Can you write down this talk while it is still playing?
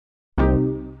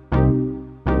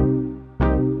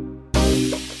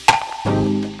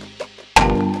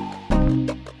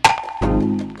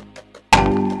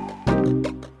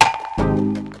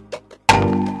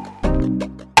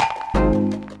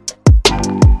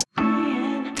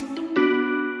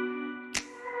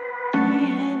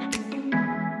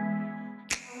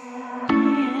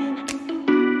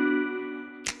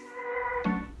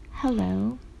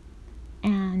Hello,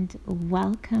 and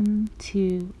welcome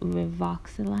to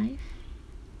Revoxalife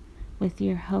with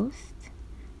your host,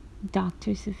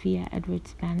 Dr. Sophia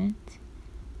Edwards Bennett,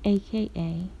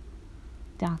 aka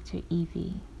Dr.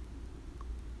 Evie.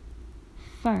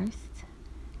 First,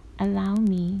 allow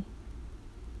me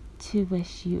to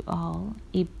wish you all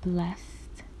a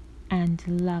blessed and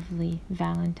lovely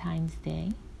Valentine's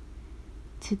Day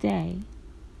today,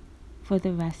 for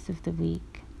the rest of the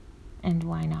week, and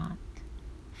why not,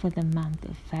 for the month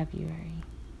of February.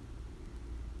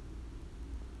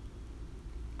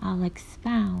 I'll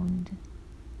expound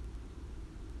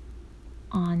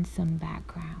on some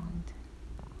background.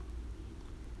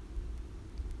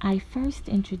 I first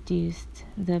introduced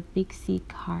the Big C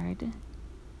card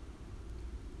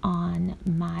on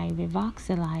my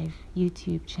Revoxalife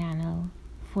YouTube channel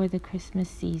for the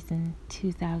Christmas season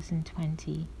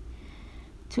 2020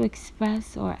 to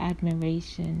express our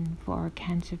admiration for our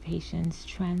cancer patients'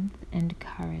 strength and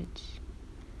courage,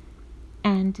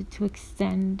 and to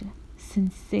extend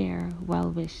sincere well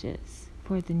wishes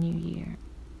for the new year.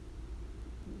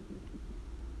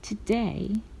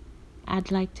 Today,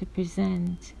 I'd like to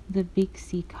present the Big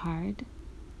C card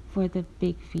for the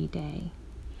Big V Day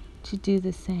to do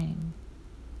the same,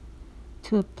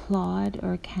 to applaud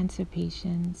our cancer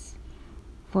patients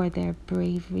for their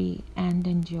bravery and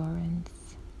endurance,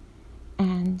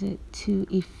 and to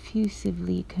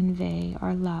effusively convey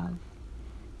our love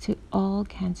to all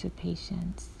cancer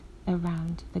patients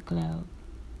around the globe.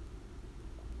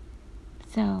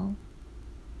 So,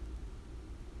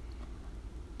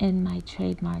 in my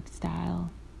trademark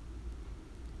style,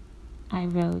 I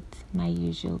wrote my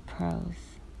usual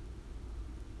prose.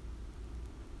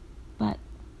 But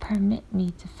permit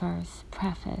me to first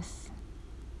preface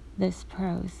this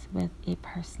prose with a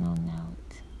personal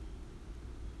note.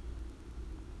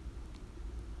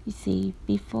 You see,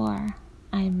 before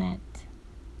I met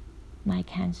my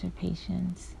cancer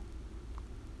patients,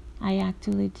 I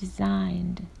actually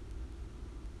designed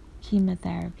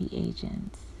chemotherapy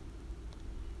agents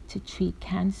to treat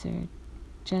cancer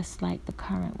just like the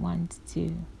current ones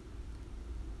do.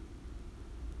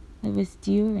 It was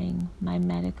during my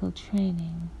medical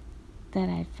training that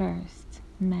I first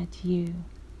met you,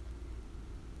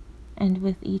 and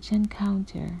with each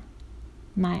encounter,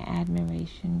 my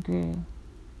admiration grew.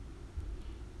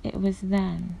 It was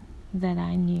then that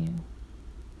I knew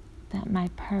that my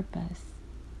purpose,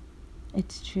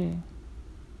 it's true,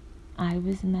 I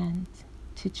was meant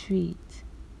to treat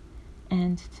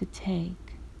and to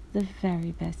take the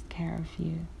very best care of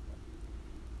you.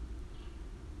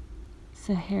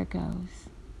 So here goes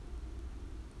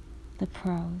the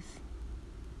prose,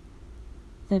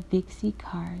 the Big C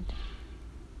card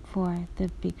for the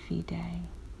Big V Day.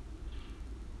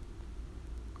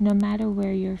 No matter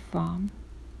where you're from,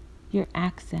 your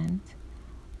accent,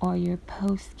 or your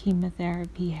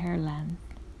post-chemotherapy hair length,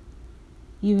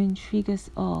 you intrigue us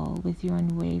all with your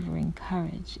unwavering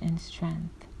courage and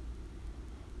strength.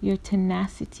 Your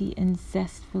tenacity and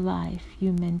zest for life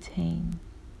you maintain.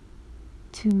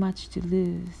 Too much to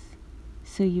lose,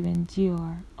 so you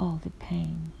endure all the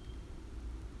pain.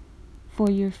 For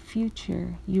your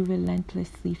future you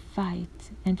relentlessly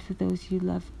fight, and for those you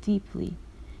love deeply,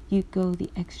 you go the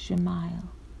extra mile.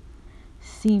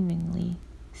 Seemingly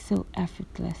so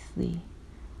effortlessly,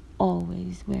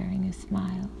 always wearing a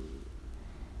smile.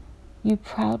 You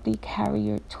proudly carry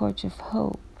your torch of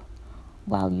hope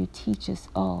while you teach us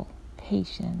all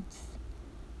patience,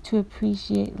 to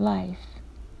appreciate life,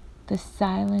 the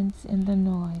silence in the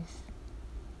noise.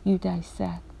 You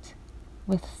dissect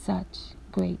with such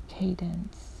great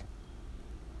cadence.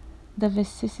 The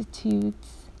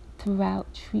vicissitudes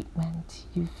throughout treatment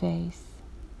you face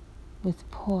with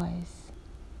poise,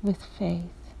 with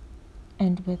faith,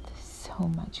 and with so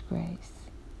much grace.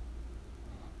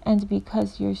 And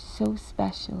because you're so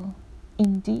special,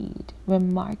 indeed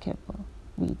remarkable,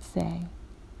 we'd say,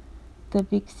 the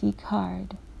Big C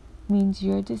card means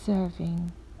you're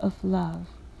deserving of love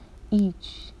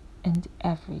each and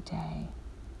every day.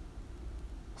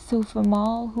 So from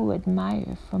all who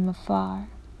admire from afar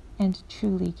and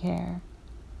truly care,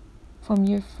 from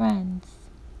your friends,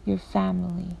 your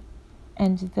family,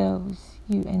 and those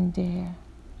you endear,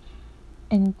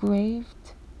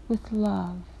 engraved with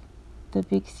love, the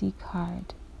Big C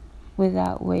card,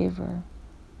 without waver,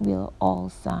 we'll all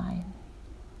sign,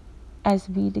 as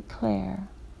we declare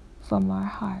from our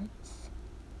hearts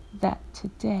that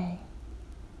today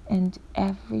and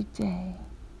every day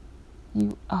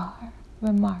you are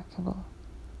remarkable,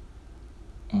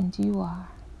 and you are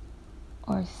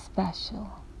our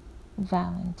special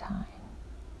Valentine.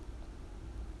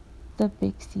 The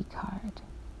Big C card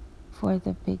for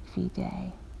the Big V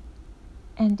Day,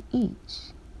 and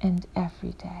each and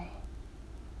every day,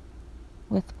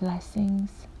 with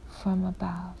blessings from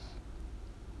above,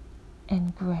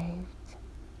 engraved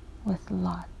with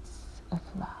lots of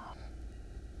love.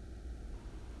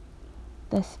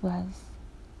 This was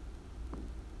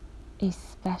a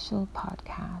special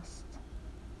podcast,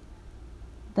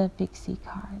 the Big C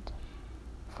card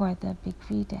for the Big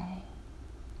V Day,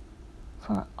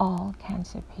 for all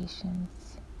cancer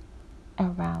patients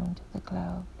around the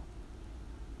globe.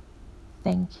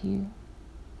 Thank you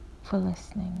for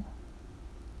listening.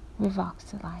 Revox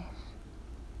to Life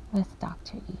with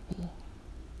Dr. E.B.